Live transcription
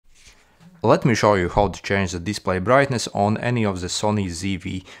Let me show you how to change the display brightness on any of the Sony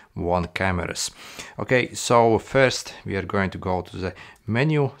ZV-1 cameras. Okay, so first we are going to go to the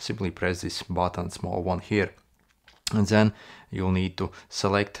menu, simply press this button, small one here, and then you'll need to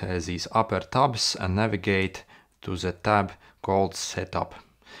select these upper tabs and navigate to the tab called Setup.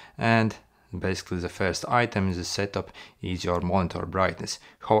 And basically the first item in the setup is your monitor brightness.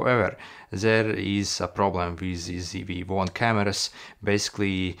 However, there is a problem with these ZV-1 cameras.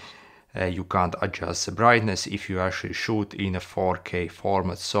 Basically, you can't adjust the brightness if you actually shoot in a 4K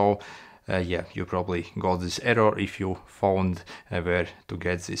format. So yeah, you probably got this error if you found where to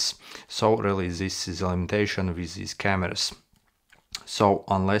get this. So really this is a limitation with these cameras. So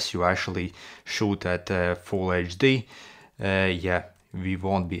unless you actually shoot at full HD, yeah, we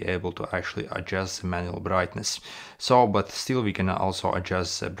won't be able to actually adjust the manual brightness. So, but still we can also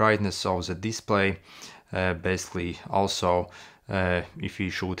adjust the brightness of the display. Basically also if we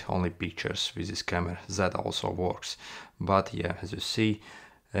shoot only pictures with this camera, that also works. But yeah, as you see,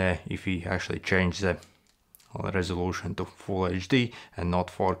 if we actually change the resolution to full HD and not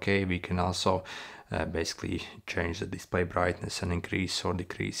 4K, we can also basically change the display brightness and increase or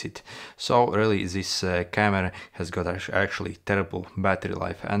decrease it. So really this camera has got actually terrible battery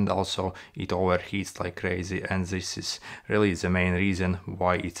life, and also it overheats like crazy, and this is really the main reason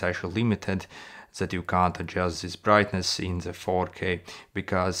why it's actually limited, that you can't adjust this brightness in the 4K,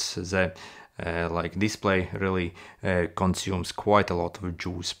 because the like display really consumes quite a lot of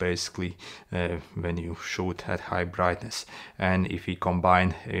juice basically when you shoot at high brightness. And if we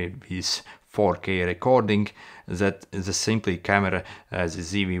combine with 4K recording, that the simply camera, the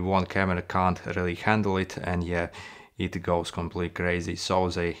ZV-1 camera can't really handle it, and yeah, it goes completely crazy. So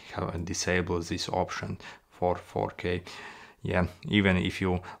they have disabled this option for 4K. Yeah, even if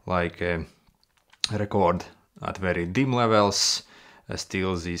you like record at very dim levels,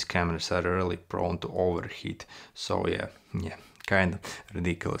 still these cameras are really prone to overheat. So yeah, kind of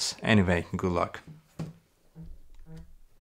ridiculous. Anyway, good luck.